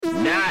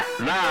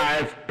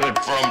Live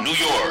from New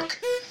York,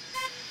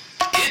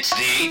 it's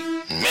the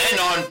Men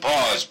on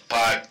Pause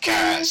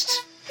podcast.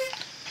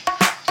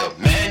 The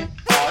Men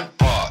on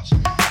Pause.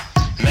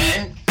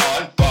 Men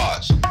on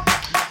Pause.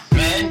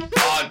 Men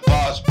on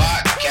Pause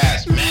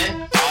podcast.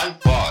 Men on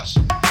Pause.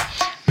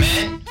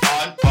 Men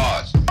on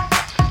Pause.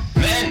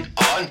 Men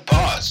on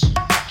Pause.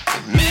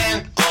 The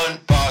Men on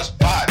Pause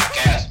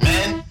podcast.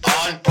 Men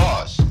on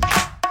Pause.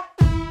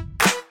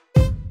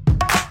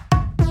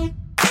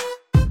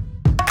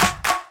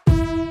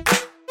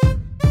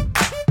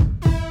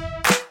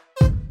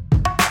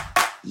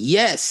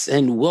 Yes,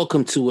 and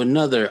welcome to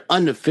another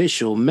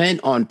unofficial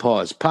Men on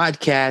Pause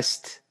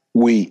podcast.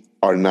 We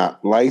are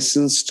not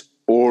licensed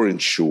or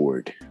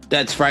insured.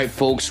 That's right,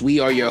 folks. We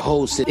are your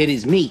hosts. It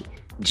is me,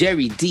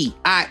 Jerry D.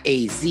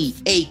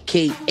 IAZ,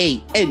 a.k.a.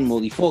 Edmo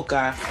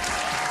Lifoca.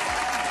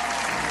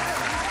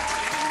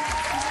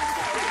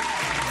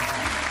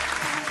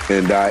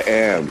 And I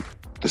am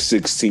the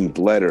 16th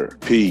letter,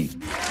 P.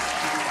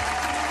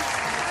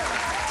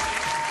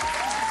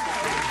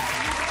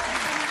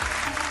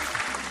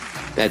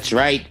 That's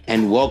right,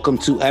 and welcome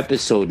to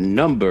episode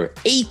number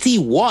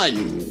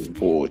 81.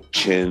 81.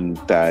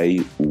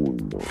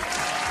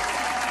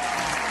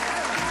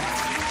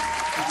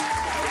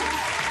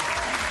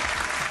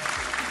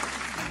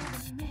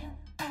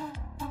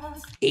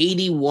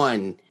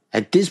 81.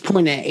 At this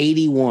point at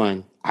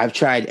 81, I've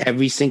tried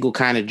every single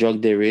kind of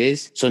drug there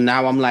is. So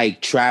now I'm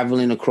like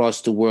traveling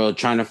across the world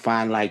trying to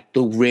find like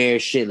the rare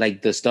shit,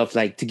 like the stuff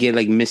like to get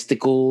like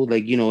mystical,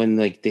 like, you know, in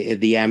like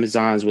the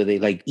Amazons where they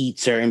like eat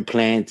certain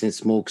plants and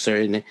smoke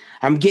certain.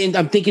 I'm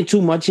thinking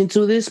too much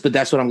into this, but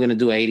that's what I'm going to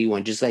do at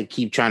 81. Just like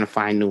keep trying to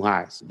find new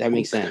highs. That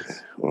makes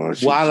sense. Well,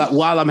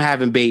 While I'm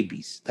having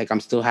babies, like I'm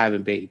still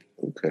having babies.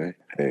 Okay.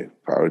 Hey,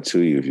 power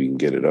to you if you can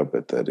get it up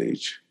at that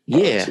age.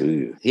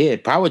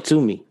 Power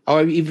to me.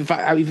 Or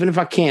even if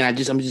I can, I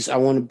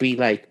want to be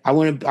like,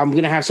 I'm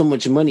gonna have so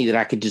much money that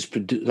I could just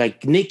produce.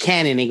 Like Nick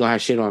Cannon ain't gonna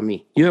have shit on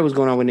me. You heard what's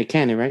going on with Nick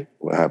Cannon, right?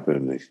 What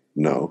happened to Nick?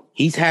 No.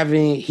 He's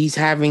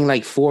having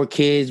like 4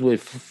 kids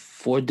with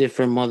 4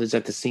 different mothers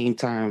at the same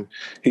time.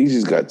 He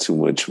just got too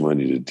much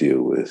money to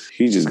deal with. He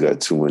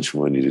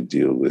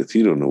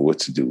don't know what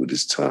to do with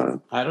his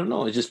time. I don't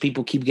know. It's just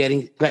people keep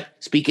getting. Like,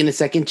 speaking of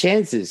second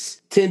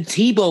chances, Tim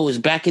Tebow is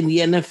back in the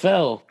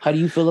NFL. How do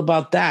you feel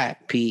about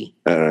that, P?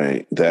 All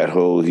right.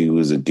 He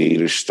was a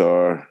Gator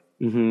star.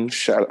 Mm-hmm.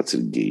 Shout out to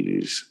the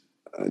Gators.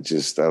 I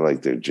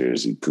like their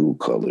jersey, cool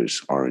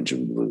colors, orange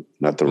and blue.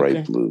 Not the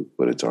right blue,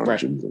 but it's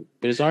orange and blue.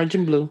 But it's orange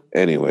and blue.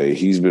 Anyway,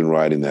 he's been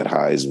riding that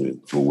Heisman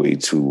for way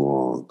too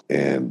long,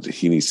 and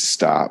he needs to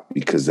stop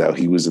because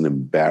he was an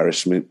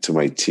embarrassment to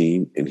my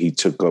team, and he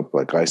took up,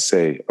 like I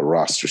say, a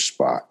roster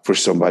spot for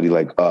somebody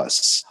like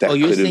us that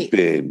could have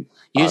been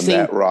on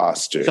that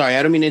roster. Sorry,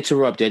 I don't mean to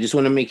interrupt you. I just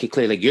want to make it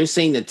clear. Like, you're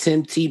saying that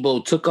Tim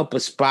Tebow took up a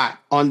spot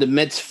on the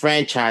Mets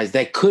franchise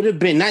that could have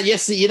been,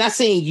 you're not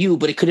saying you,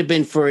 but it could have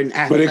been for an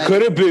athlete. But it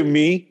could have been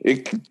me,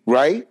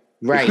 right?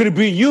 Right. It could have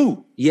been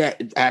you. Yeah,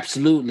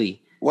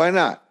 absolutely. Why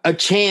not? A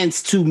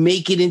chance to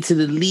make it into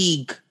the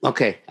league.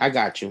 Okay, I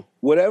got you.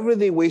 Whatever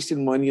they wasted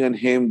money on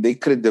him, they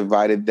could have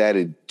divided that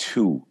in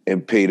 2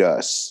 and paid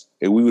us.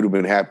 And we would have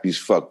been happy as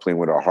fuck playing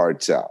with our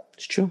hearts out.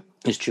 It's true.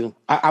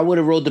 I would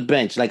have rolled the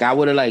bench. Like, I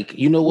would have, like,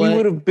 you know what? We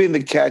would have been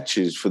the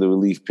catchers for the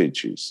relief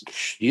pitchers.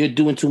 You're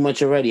doing too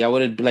much already. I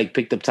would have, like,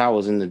 picked up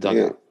towels in the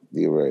dugout.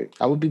 Yeah, you're right.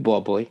 I would be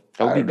ball boy.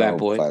 I would be bad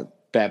boy.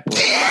 Bad boy.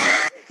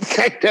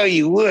 I know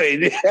you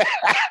would.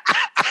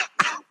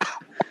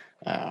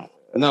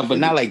 No, but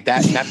not like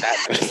that. Not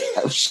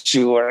that. I'm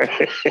sure.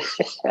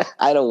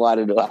 I don't want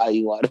to know how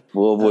you want to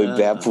ball boy,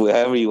 bad boy,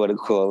 however you want to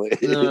call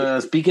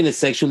it. Speaking of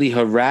sexually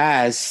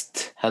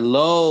harassed,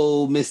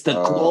 hello, Mr.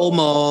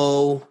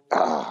 Cuomo.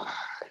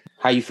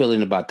 How you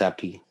feeling about that,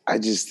 P? I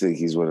just think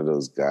he's one of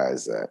those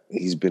guys that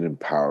he's been in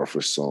power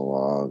for so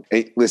long.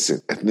 Hey,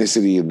 listen,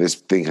 ethnicity in this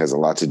thing has a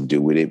lot to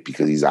do with it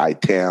because he's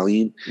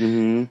Italian.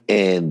 Mm-hmm.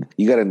 And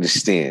you got to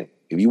understand,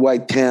 if you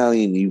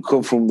Italian, you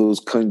come from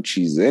those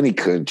countries, any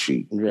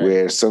country,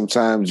 where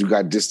sometimes you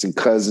got distant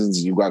cousins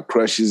and you got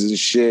crushes and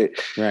shit.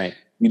 Right.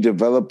 You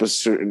develop a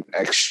certain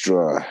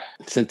extra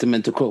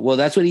sentimental quote. Well,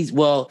 that's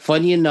what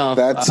funny enough.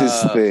 That's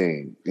his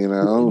thing, you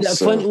know?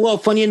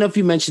 Funny enough,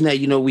 you mentioned that,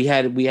 you know, we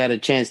had a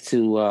chance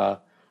to,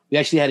 we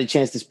actually had a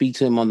chance to speak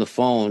to him on the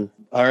phone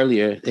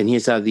earlier, and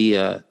here's how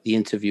the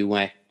interview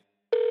went.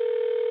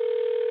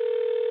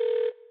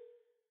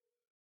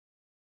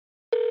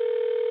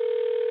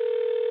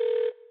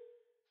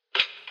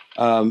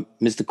 Do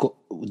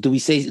we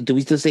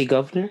still say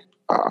governor?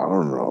 I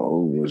don't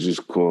know. We'll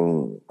just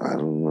call, I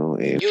don't know.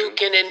 Andrew.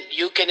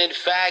 You can in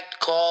fact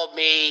call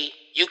me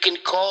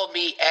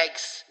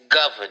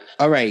ex-governor.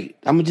 All right.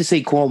 I'm going to just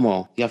say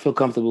Cuomo. Y'all feel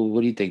comfortable?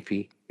 What do you think,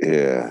 P?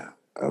 Yeah.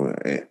 I don't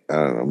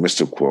know.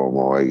 Mr.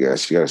 Cuomo, I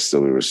guess. You got to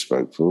still be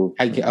respectful.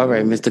 All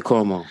right, Mr.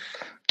 Cuomo.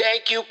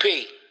 Thank you,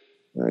 P.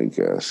 I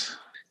guess.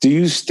 Do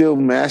you still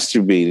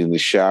masturbate in the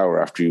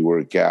shower after you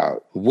work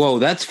out? Whoa,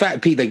 that's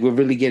fat, Pete. Like, we're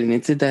really getting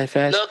into that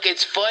fast? Look,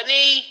 it's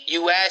funny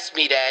you asked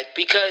me that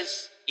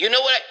because you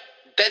know what?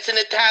 That's an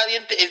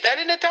Italian thing. Is that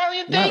an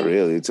Italian thing? Not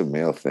really. It's a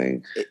male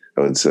thing,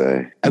 I would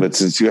say. But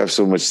since you have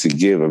so much to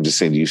give, I'm just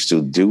saying, do you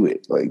still do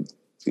it? Like,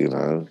 you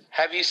know?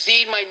 Have you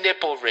seen my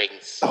nipple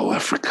rings? Oh, I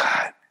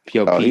forgot.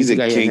 Yo, oh, he's a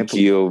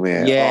kinky old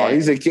man. Yeah. Oh,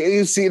 he's a kinky.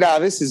 You see, now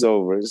this is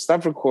over.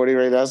 Stop recording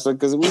right now,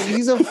 because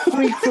he's a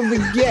freak from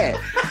the get.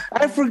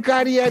 I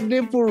forgot he had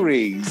nipple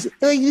rings.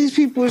 Like, these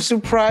people are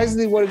surprised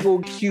they want to go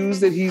accuse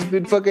that he's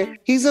been fucking.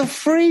 He's a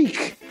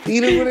freak.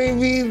 You know what I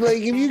mean? Like,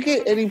 if you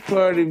get any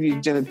part of your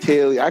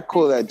genitalia, I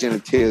call that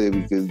genitalia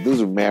because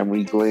those are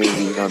mammary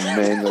glands on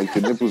men. Like,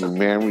 the nipples are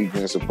mammary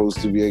glands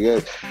supposed to be, I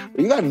guess. But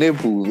you got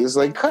nipples. It's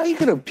like, how you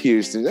gonna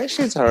pierce them? That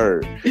shit's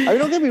hurt. I mean,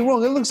 don't get me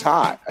wrong. It looks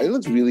hot. It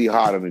looks really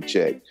hot on a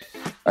chick.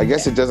 I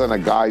guess it does on a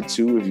guy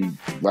too if you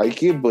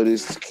like it, but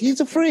he's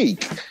a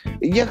freak.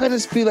 And you're gonna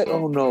be like,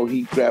 oh no,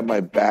 he grabbed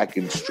my back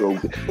and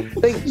stroked it.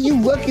 Like, you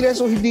lucky that's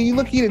what he did. You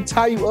lucky he didn't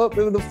tie you up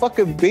in the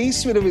fucking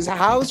basement of his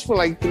house for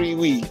like 3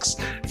 weeks,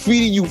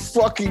 feeding you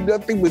fucking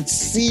nothing but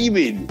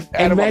semen.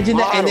 Imagine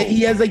that, and then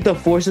he has like the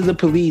force of the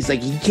police.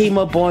 Like, he came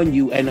up on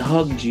you and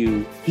hugged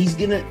you. He's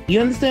gonna.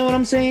 You understand what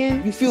I'm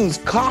saying? You feel his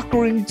cock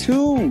ring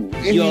too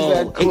if he's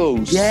that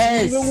close.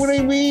 Yes. You know what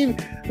I mean?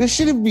 There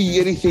shouldn't be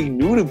anything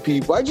new to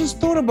people. I just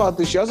thought about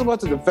this shit. I was about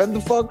to defend the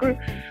fucker,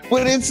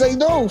 but it's like,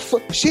 no,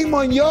 shame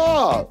on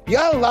y'all.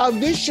 Y'all allowed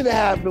this shit to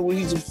happen when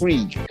he's a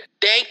freak.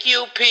 Thank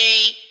you,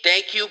 P.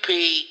 Thank you,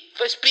 P,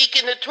 for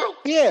speaking the truth.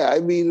 Yeah, I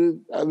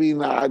mean,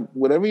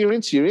 whatever you're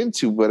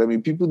into. But I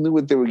mean, people knew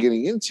what they were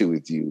getting into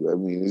with you. I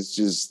mean, it's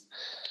just.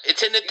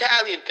 It's an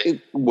Italian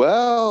thing.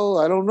 Well,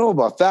 I don't know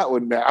about that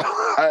one now.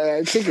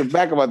 I take it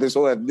back about this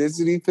whole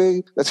ethnicity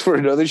thing. That's for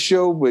another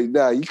show. But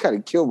nah, you kind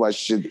of killed my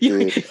shit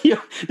there.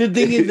 The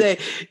thing is that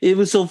it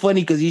was so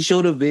funny because he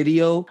showed a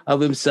video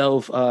of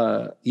himself,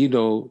 like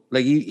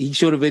he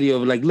showed a video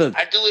of like, look.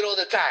 I do it all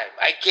the time.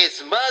 I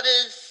kiss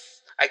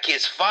mothers. I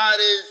kiss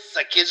fathers.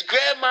 I kiss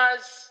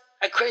grandmas.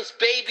 I kiss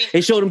babies.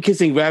 They showed him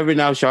kissing Reverend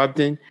Al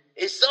Sharpton.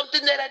 It's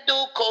something that I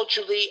do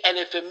culturally, and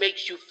if it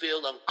makes you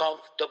feel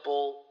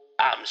uncomfortable,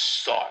 I'm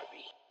sorry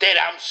that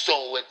I'm so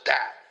Italian.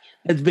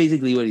 That's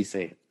basically what he's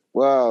saying.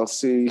 Well,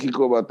 see, he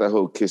go about that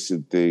whole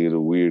kissing thing in a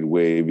weird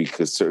way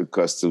because certain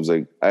customs,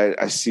 like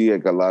I see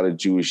like a lot of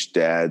Jewish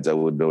dads I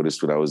would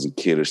notice when I was a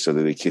kid or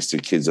something, they kiss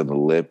their kids on the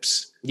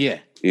lips. Yeah.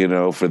 You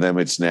know, for them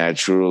it's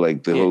natural.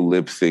 Like the whole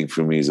lip thing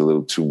for me is a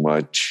little too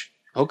much.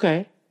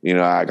 Okay. You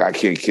know, I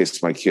can't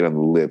kiss my kid on the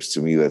lips.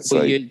 To me, that's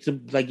they're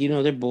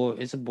boy.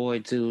 It's a boy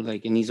too.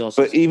 Like, and he's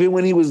also. But even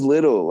when he was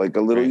little, like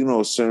a little,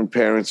 right. Certain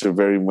parents are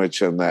very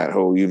much on that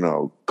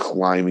whole,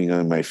 climbing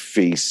on my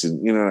face,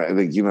 and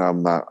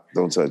I'm not.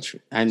 Don't touch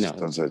me. I know. Just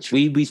don't touch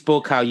me. We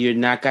spoke how you're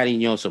not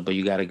cariñoso, but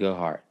you got a good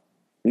heart.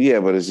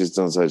 Yeah, but it's just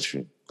don't touch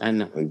me. I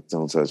know. Like,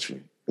 don't touch me.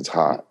 It's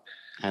hot.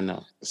 I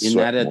know.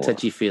 You're not a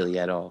touchy-feely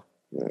at all.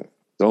 Yeah.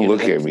 Don't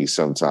look at me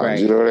sometimes. Right.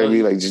 You know what I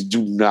mean? Like, just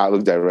do not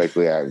look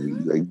directly at me.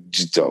 Like,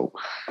 just don't.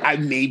 I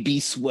may be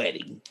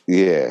sweating.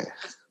 Yeah.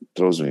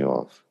 Throws me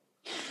off.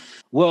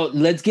 Well,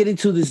 let's get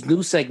into this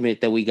new segment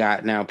that we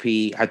got now,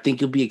 P. I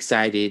think you'll be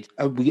excited.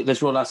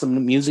 Let's roll out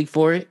some music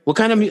for it. What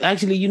kind of music?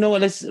 Actually, you know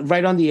what? Let's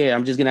right on the air.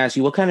 I'm just going to ask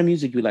you, what kind of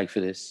music you like for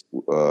this?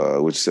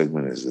 Which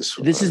segment is this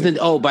one? This is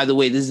by the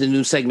way, this is the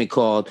new segment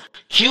called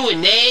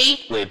Q&A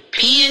with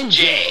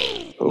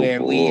P&J,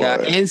 where we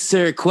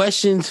answer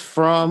questions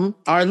from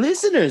our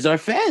listeners, our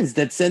fans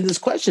that send us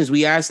questions.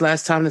 We asked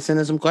last time to send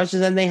us some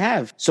questions, and they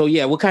have. So,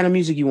 yeah, what kind of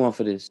music you want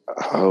for this?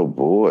 Oh,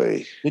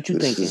 boy. What you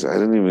thinking? I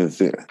didn't even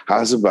think.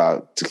 How's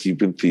about, to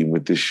keep in theme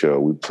with the show,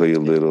 we play a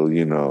little,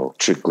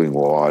 trickling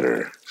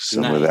water.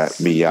 Some of that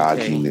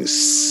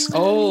Miyagi-ness. Okay.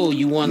 Oh,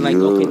 you want like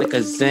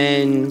a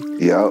Zen?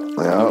 Yep.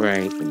 All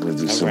right. I'm going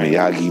to do some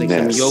Miyagi-ness.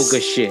 Like some yoga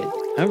shit.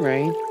 All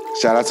right.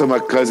 Shout out to my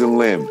cousin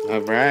Lim.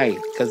 All right.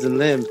 Cousin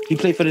Lim. He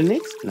played for the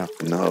Knicks? No,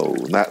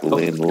 not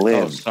Lim.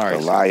 Lim. Oh, sorry.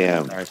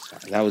 L-I-M. Sorry.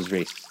 That was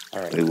racist.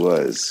 All right. It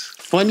was.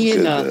 Funny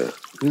enough.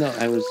 No,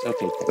 I was,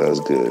 okay. That was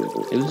good.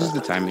 It was just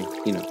the timing,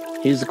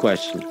 Here's the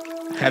question.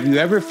 Have you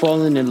ever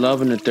fallen in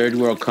love in a third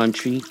world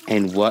country,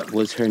 and what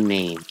was her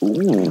name?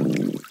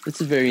 Ooh.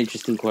 That's a very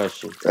interesting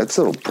question. That's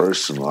a little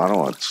personal. I don't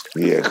want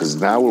because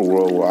now we're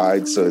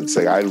worldwide, so it's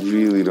like I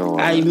really don't.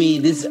 I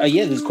mean, this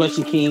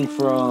question came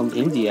from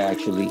India,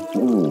 actually.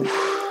 Ooh.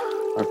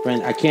 Our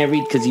friend, I can't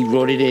read because he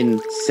wrote it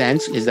in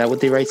Sanskrit. Is that what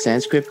they write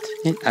Sanskrit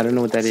in? I don't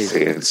know what that is.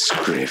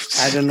 Sanskrit.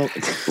 I don't know.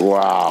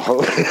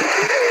 Wow.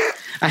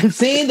 I'm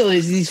saying though,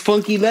 there's these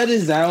funky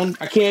letters. I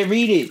can't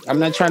read it. I'm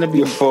not trying to be.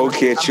 Your phone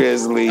can't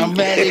translate. I'm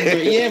bad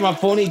ignorant. Yeah, my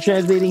phone ain't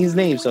translating his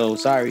name. So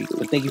sorry,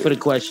 but thank you for the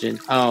question.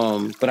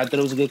 But I thought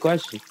it was a good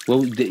question.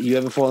 Well, did you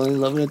ever fall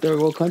in love in a third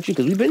world country?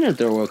 Because we've been in a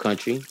third world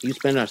country. You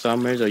spent our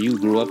summers, or you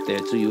grew up there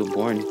too. You were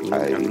born.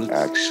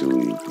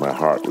 Actually, my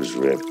heart was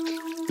ripped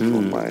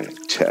from my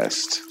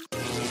chest.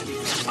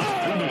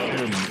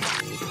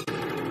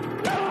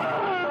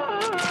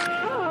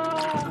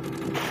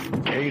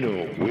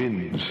 Kano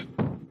wins.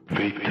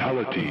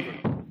 Fatality.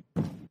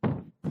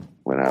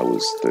 When I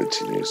was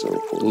 13 years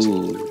old, 14.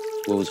 Ooh,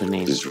 what was her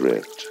name? Just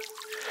ripped.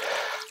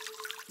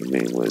 Her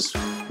name was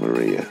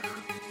Maria.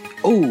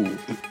 Ooh.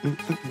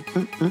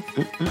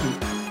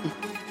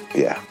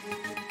 Yeah.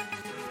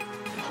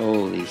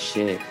 Holy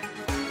shit.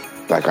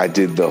 Like I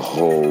did the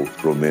whole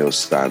Romeo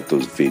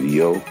Santos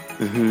video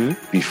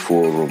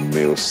before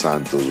Romeo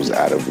Santos was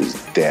out of his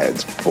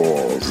dad's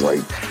balls.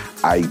 Like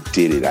I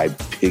did it. I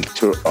picked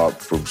her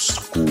up from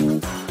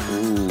school.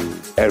 Ooh.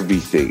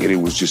 Everything. And it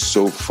was just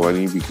so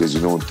funny because,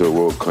 you know, in third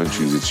world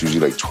countries, it's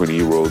usually like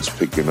 20-year-olds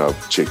picking up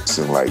chicks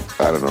and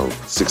like, I don't know,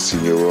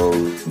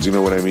 16-year-olds. You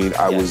know what I mean?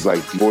 I was like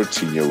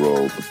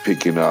 14-year-old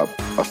picking up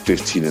a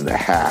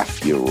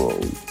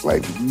 15-and-a-half-year-old.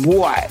 Like,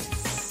 what?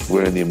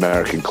 Wearing the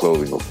American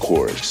clothing, of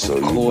course. So,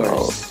 of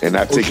course. You know. And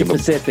I've taken the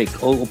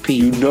Pacific, OP.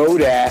 You know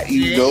that.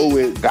 You know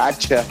it.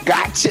 Gotcha.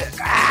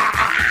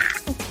 Ah!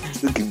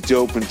 Looking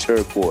dope in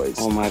turquoise.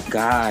 Oh my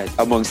God.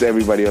 Amongst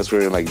everybody else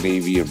wearing like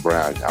navy and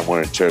brown. I'm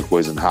wearing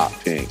turquoise and hot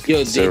pink.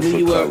 Yo,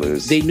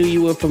 they knew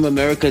you were from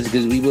America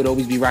because we would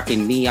always be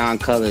rocking neon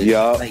colors.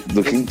 Yup, like,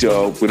 looking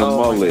dope with a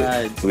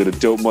mullet. With a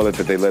dope mullet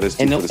that they let us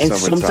do for the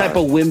summertime. And some type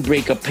of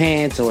windbreaker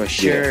pants or a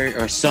shirt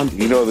or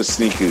something. You know the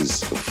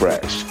sneakers are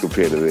fresh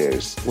compared to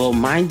theirs. Well,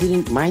 mine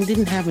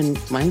doesn't have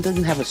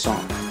a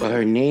song, but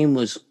her name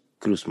was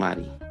Cruz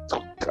Mari.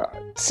 Oh God,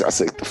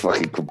 sounds like the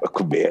fucking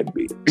command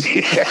me.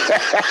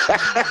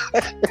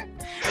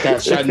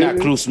 That shot not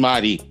Cruz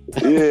Mari.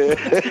 Yeah.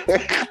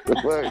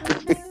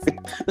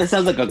 That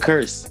sounds like a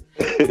curse.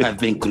 I've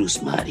been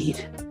Cruz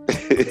Mari'd.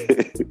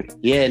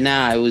 Yeah,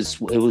 nah, it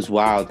was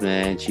wild,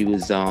 man. She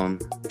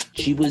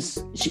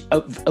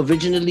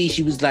originally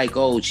she was like,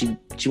 oh, she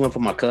went for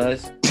my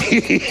cuz.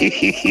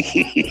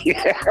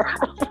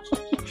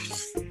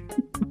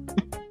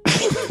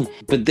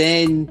 But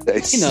then,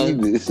 Where's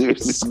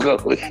this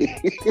going?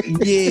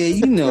 Yeah,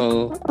 you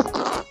know,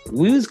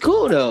 we was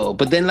cool though.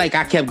 But then, like,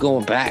 I kept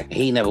going back.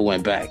 He never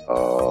went back.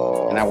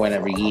 Oh, and I went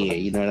every year.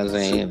 You know what I'm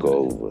saying?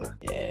 Go over.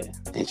 Yeah,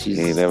 and he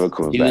ain't never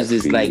coming back. She was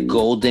this like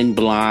golden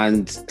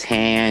blonde,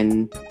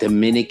 tan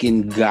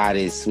Dominican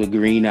goddess with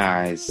green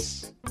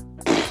eyes.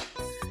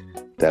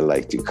 That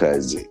liked your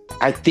cousin.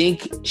 I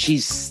think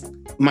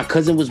my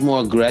cousin was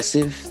more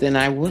aggressive than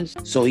I was.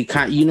 So he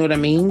you know what I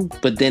mean?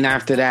 But then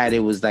after that, it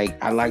was like,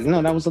 that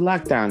was a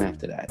lockdown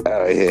after that.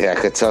 Oh yeah, I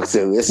could talk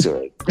to him this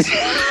way.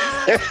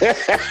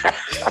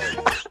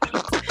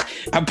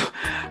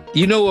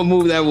 You know what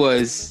move that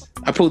was?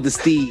 I pulled the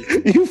Steve.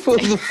 You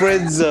pulled the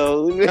friend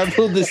zone. I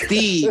pulled the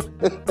Steve.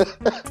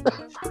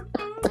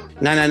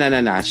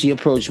 No. She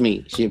approached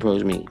me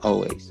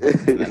always.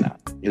 No.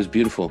 It was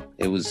beautiful.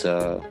 It was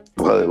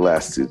while it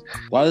lasted.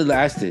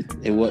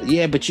 It was,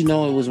 yeah, but you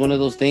know, it was one of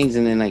those things,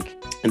 and then I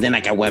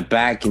went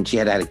back and she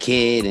had a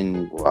kid,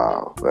 and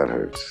wow, that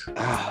hurts.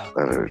 That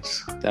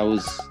hurts. That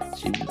was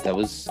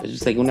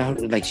just like,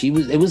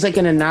 it was like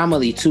an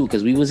anomaly too,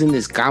 because we was in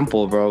this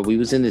campo, bro. We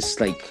was in this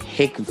like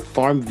hick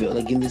farmville,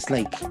 like in this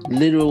like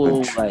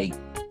literal like.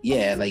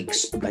 Yeah, like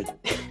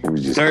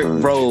dirt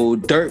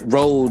road,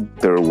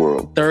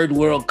 third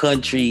world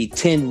country,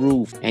 tin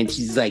roof, and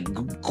she's like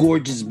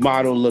gorgeous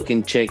model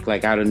looking chick,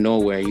 like out of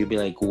nowhere. You'd be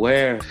like,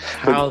 where?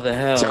 How the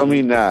hell? Tell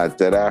me not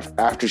that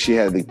after she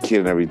had the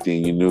kid and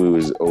everything, you knew it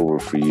was over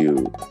for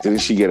you. Didn't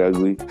she get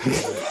ugly?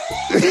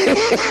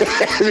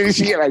 Didn't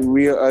she get like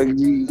real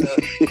ugly?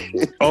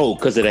 Oh,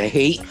 because of the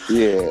hate?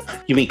 Yeah.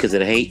 You mean because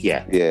of the hate?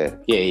 Yeah. Yeah.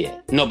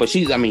 No, but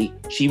she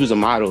was a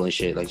model and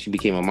shit. Like, she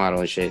became a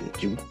model and shit.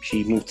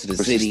 She moved to the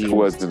city. She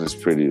wasn't as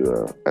pretty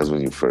though as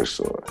when you first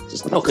saw her.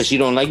 No, because she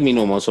don't like me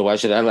no more, so why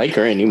should I like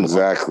her anymore?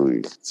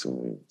 Exactly.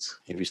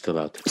 If you're still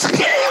out there.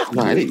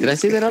 No, did I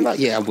say that out loud?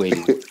 Yeah, I'm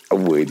waiting.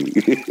 I'm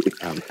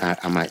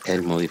at El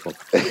Modifucker.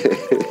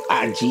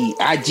 IG,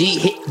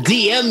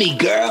 DM me,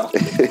 girl.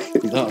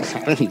 No,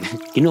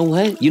 you know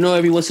what? You know,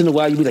 every once in a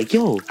while, you be like,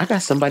 yo, I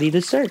got somebody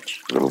to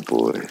search. Oh,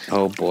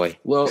 boy.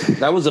 Well,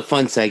 that was a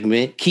fun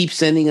segment. Keep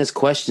sending us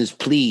questions,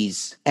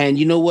 please. And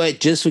you know what?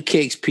 Just for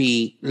kicks,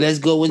 P, let's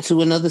go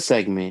into another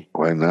segment.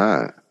 Why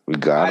not? We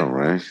got them,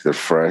 right? They're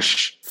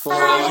fresh. For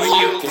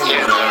You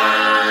Can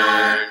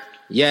Learn.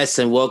 Yes,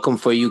 and welcome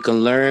For You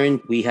Can Learn.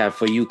 We have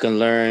For You Can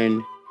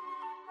Learn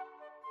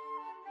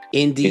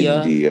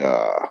India.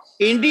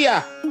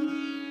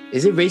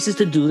 Is it racist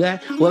to do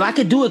that? Well, I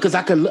could do it because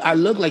I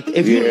look like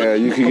if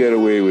you can get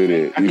away with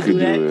it. You can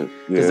do it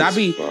because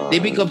they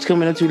be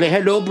coming up to me like,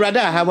 "Hello, brother,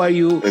 how are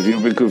you?" If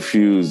you've been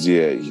confused,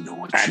 you know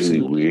what's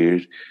really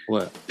weird?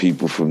 What?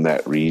 People from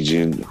that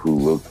region who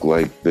look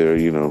like they're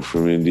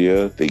from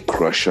India, they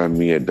crush on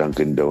me at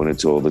Dunkin'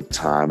 Donuts all the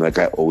time. Like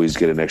I always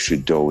get an extra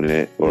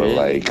donut, or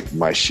like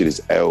my shit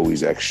is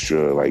always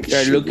extra. Like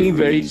you're looking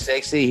very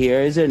sexy.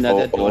 Here is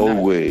another donut.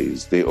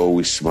 Always, they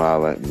always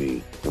smile at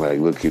me. Like,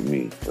 look at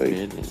me.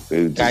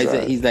 Like, guys,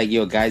 he's like,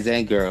 yo, guys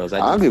and girls. I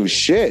don't give a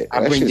shit.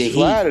 I bring the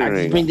heat. I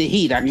just bring the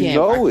heat. I can't. You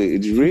know it.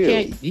 It's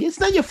real. It's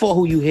not your fault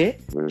who you hit.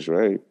 That's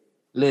right.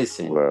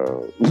 Listen.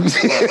 Well.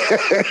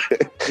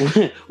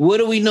 What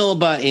do we know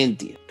about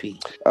India,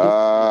 Pete?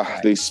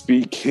 They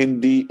speak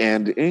Hindi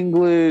and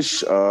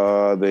English.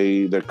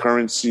 Their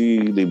currency,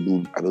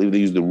 I believe they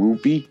use the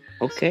rupee.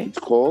 Okay. It's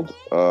called.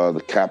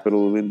 The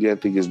capital of India, I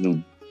think, is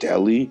New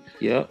deli.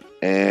 Yep.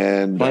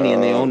 And Funny,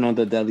 and they own all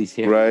the delis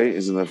here. Right?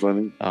 Isn't that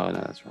funny? Oh, no,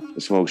 that's wrong.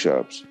 The smoke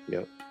shops.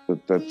 Yep.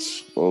 But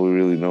that's all we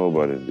really know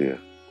about India.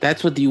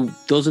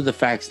 Those are the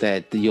facts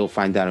that you'll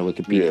find out on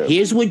Wikipedia. Yeah.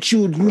 Here's what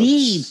you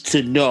need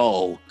to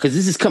know, because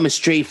this is coming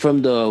straight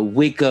from the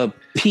Wikipedia.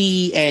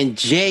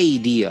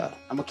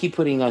 I'm going to keep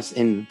putting us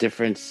in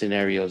different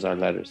scenarios, our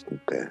letters.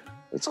 Okay.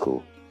 That's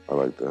cool. I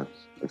like that.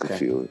 I can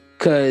feel it.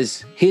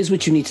 Because here's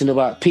what you need to know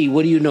about P.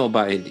 What do you know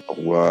about India?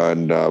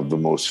 One of the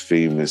most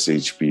famous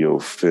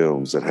HBO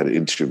films that had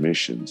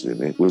intermissions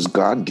in it was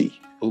Gandhi.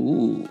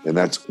 Ooh. And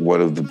that's one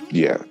of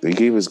they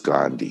gave us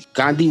Gandhi.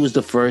 Gandhi was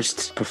the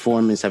first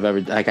performance I've ever,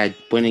 like I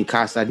went in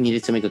costume. I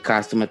needed to make a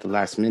costume at the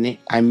last minute.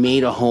 I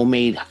made a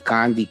homemade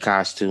Gandhi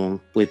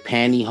costume with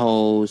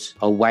pantyhose,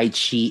 a white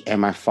sheet, and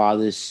my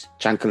father's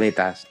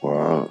chancletas.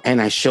 Wow. And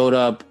I showed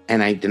up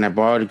and I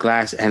borrowed a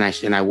glass and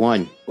I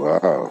won.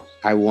 Wow.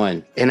 I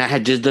won. And I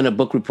had just done a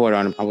book report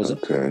on him. I was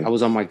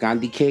on my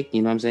Gandhi kick,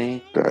 you know what I'm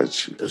saying?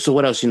 Gotcha. So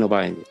what else you know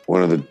about India?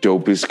 One of the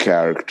dopest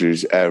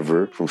characters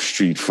ever from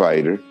Street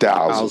Fighter.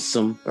 Dhalsim.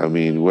 Awesome. I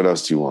mean, what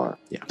else do you want?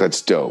 Yeah.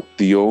 That's dope.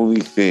 The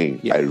only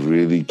thing I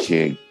really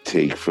can't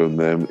take from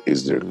them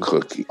is their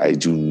cooking. I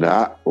do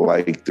not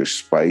like their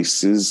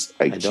spices.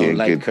 I can't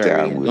like get curry.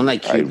 down with I don't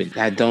like cumin.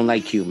 I don't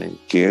like cumin.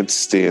 Can't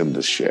stand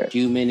the shit.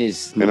 Cumin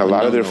is... And a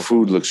lot of their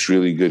food looks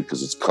really good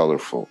because it's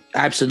colorful.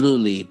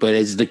 Absolutely, but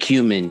it's the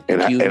cumin.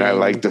 And I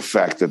like the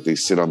fact that they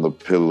sit on the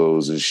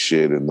pillows and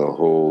shit and the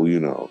whole,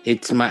 you know.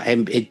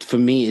 For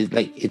me, it's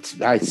like, it's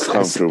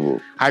comfortable.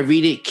 I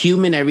read it,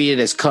 cumin, I read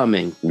it as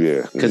coming.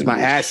 Yeah. Because my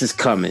ass is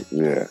coming.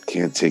 Yeah.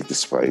 Can't take the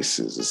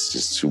spices. It's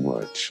just too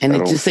much. And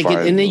it's just like,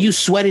 and then you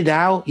sweat it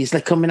out. It's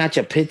like coming out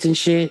your pits and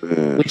shit.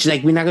 Yeah. Which,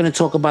 like, we're not going to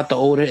talk about the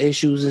odor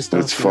issues and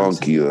stuff. It's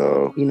funky,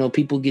 though. You know,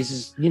 people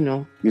gives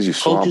you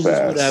swamp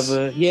ass.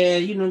 Whatever. Yeah,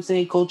 you know what I'm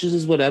saying? Cultures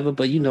is whatever.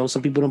 But, you know,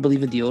 some people don't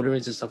believe in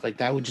deodorants and stuff like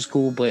that, which is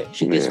cool. But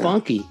shit gets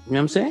funky. You know what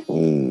I'm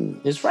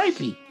saying? It's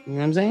rifey. You know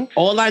what I'm saying?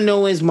 All I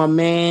know is my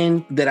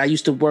man that I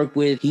used to work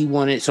with, he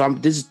wanted... So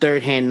this is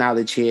third-hand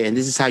knowledge here, and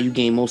this is how you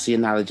gain most of your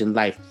knowledge in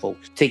life,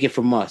 folks. Take it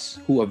from us,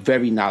 who are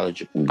very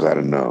knowledgeable. You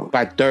gotta know.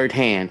 By third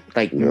hand.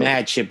 Like,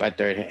 mad shit by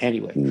third hand.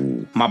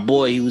 Anyway, my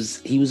boy,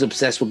 he was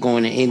obsessed with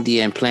going to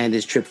India and planned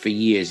this trip for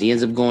years. He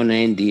ends up going to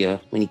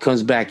India. When he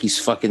comes back, he's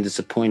fucking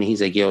disappointed.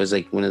 He's like, yo, it's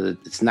like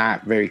it's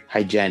not very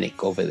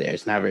hygienic over there.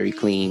 It's not very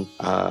clean.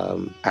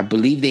 I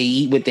believe they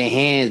eat with their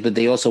hands, but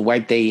they also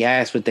wipe their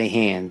ass with their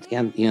hands.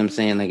 You know what I'm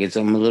saying? Like,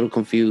 I'm a little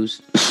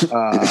confused.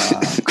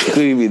 What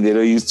do you mean? They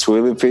don't use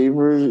toilet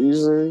paper, you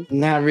say?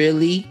 Not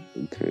really.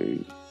 Okay.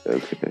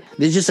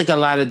 There's just like a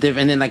lot of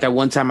different. And then like at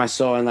one time I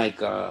saw in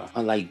like a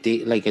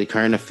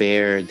Current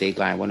Affair,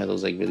 Dateline, one of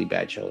those like really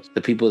bad shows.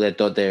 The people that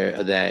thought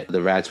that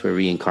the rats were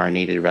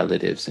reincarnated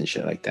relatives and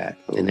shit like that.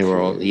 Okay. And they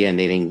were all and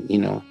they didn't, you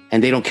know.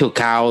 And they don't kill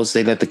cows.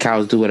 They let the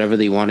cows do whatever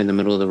they want in the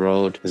middle of the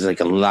road. There's like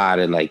a lot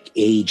of like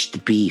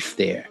aged beef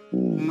there.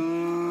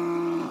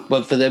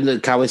 But for them, the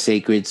cow is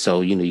sacred,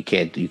 so you know you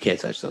can't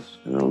touch those.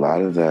 And a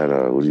lot of that,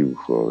 what do you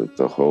call it?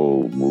 The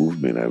whole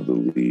movement, I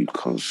believe,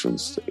 comes from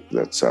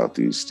that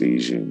Southeast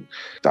Asian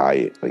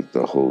diet, like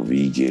the whole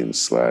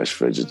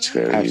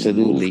vegan/vegetarian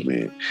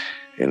movement,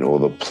 and all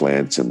the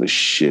plants and the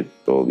shit.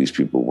 All these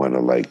people want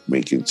to like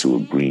make into a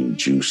green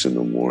juice in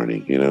the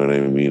morning. You know what I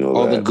mean?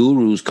 All the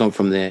gurus come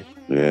from there.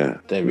 Yeah.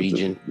 That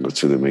region.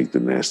 That's where they make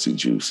the nasty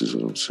juices,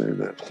 what I'm saying.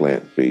 That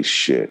plant-based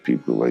shit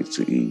people like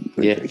to eat.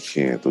 Like, they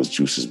can't. Those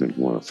juices make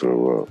you want to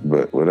throw up.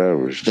 But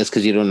whatever. That's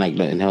because you don't like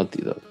nothing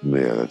healthy, though.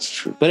 Yeah, that's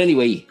true. But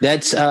anyway,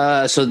 that's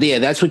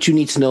that's what you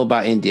need to know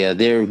about India.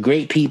 They're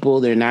great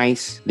people. They're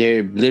nice.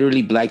 They're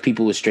literally black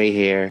people with straight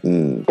hair.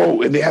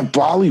 Oh, and they have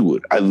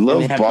Bollywood. I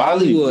love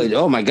Bollywood.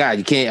 Oh, my God.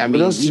 You can't, I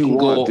mean, you can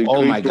go,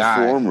 oh, my God.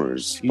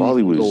 Performers.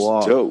 Bollywood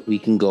is dope. We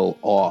can go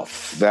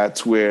off.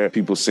 That's where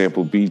people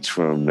sample beats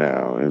from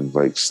now and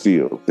like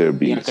steal their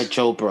beats.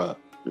 Priyanka Chopra.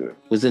 Yeah.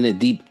 Wasn't it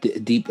deep?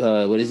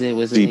 What is it?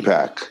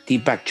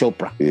 Deepak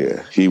Chopra.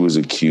 Yeah. He was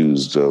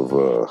accused of...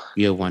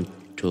 You want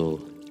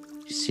to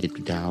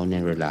sit down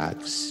and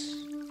relax.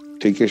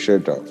 Take your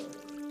shirt off.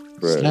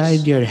 Rest.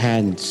 Slide your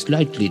hand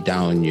slightly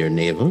down your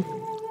navel.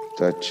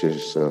 Touch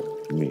yourself,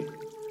 me.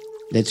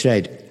 That's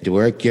right.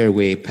 Work your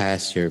way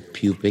past your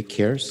pubic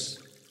hairs.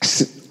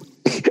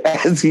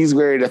 As he's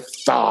wearing a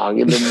thong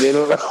in the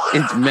middle.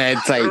 It's mad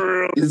tight.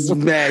 It's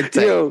mad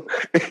tight. Yo,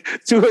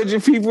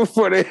 200 people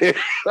for the hit.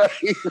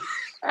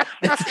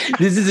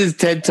 This is his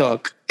TED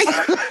Talk.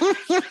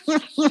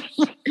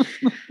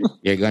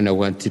 You're gonna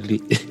want to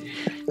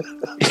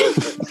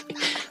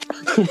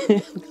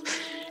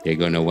You're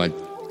gonna want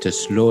to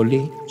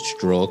slowly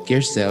stroke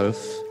yourself.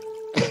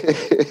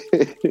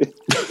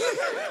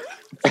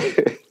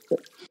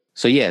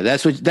 So yeah,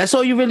 that's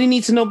all you really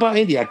need to know about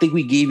India. I think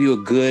we gave you a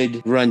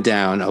good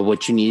rundown of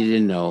what you needed to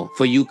know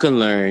for you can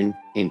learn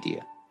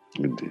India.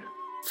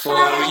 For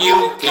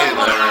you can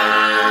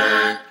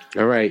learn.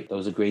 All right, that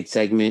was a great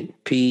segment,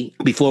 P.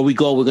 Before we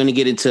go, we're gonna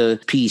get into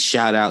P's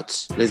shout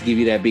outs. Let's give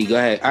you that B. Go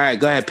ahead. All right,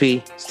 go ahead,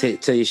 P.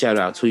 Tell your shout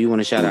outs. Who you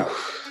want to shout out?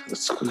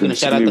 We're gonna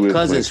shout out the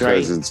cousins, right?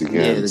 Cousins again.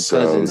 Yeah, the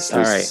cousins.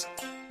 All right.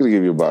 going to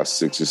give you about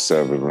 6 or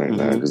 7 right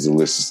now because the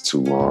list is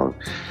too long.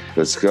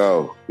 Let's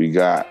go. We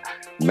got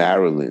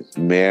Marilyn,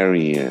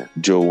 Marianne,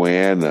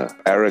 Joanna,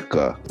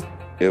 Erica,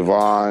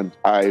 Yvonne,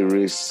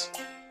 Iris,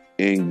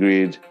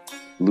 Ingrid,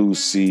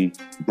 Lucy,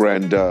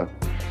 Brenda,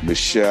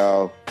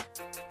 Michelle,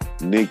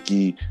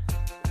 Nikki.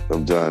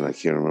 I'm done. I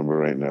can't remember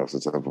right now off the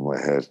top of my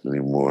head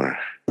anymore.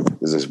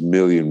 There's a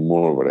million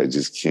more, but I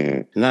just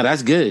can't. No,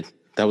 that's good.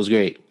 That was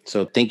great.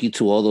 So thank you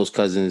to all those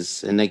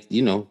cousins. And like,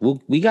 you know,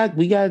 we got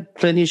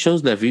plenty of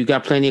shows left. You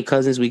got plenty of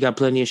cousins. We got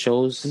plenty of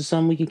shows. This is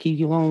something we can keep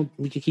you on.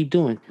 We can keep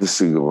doing. This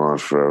thing go on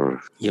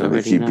forever. You and they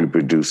already keep know.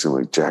 reproducing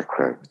like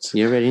jackrabbits.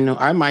 You already know.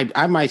 I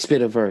might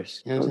spit a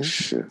verse. You know what Oh, I'm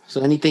saying? shit.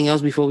 So anything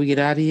else before we get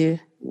out of here?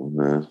 Oh,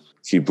 man.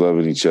 Keep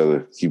loving each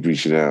other. Keep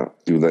reaching out.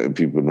 Keep letting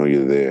people know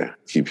you're there.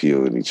 Keep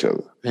healing each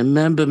other.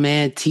 Remember,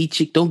 man,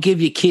 teach it. Don't give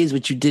your kids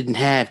what you didn't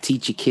have.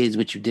 Teach your kids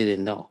what you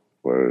didn't know.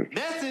 Word.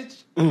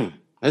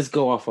 Let's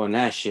go off on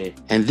that shit.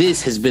 And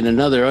this has been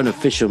another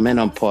unofficial Men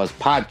on Pause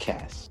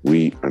podcast.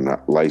 We are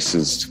not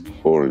licensed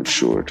or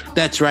insured.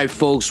 That's right,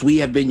 folks. We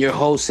have been your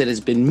hosts. It has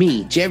been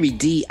me, Jerry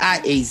D.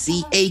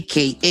 IAZ,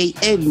 a.k.a.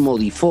 El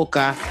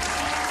Molifoca.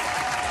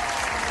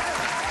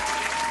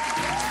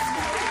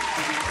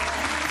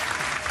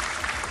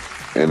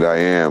 And I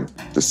am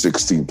the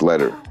 16th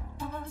letter,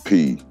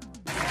 P.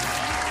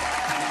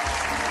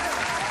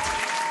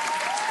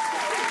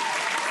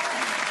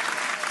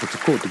 It's a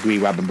quote to great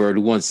Robert Bird,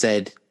 who once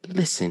said,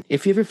 listen,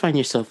 if you ever find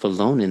yourself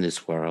alone in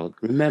this world,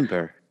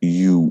 remember,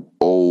 You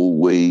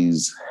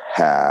always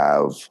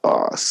have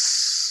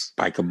us.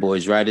 biker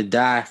boys ride or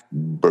die.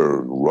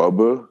 Burn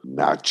rubber,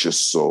 not your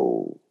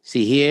soul.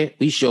 See here,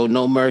 we show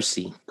no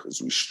mercy. Because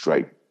we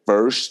strike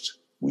first,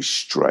 we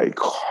strike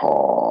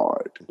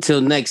hard.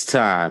 Till next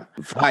time,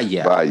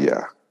 vaya,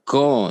 Vaya,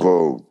 con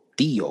con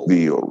Dio.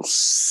 Dios.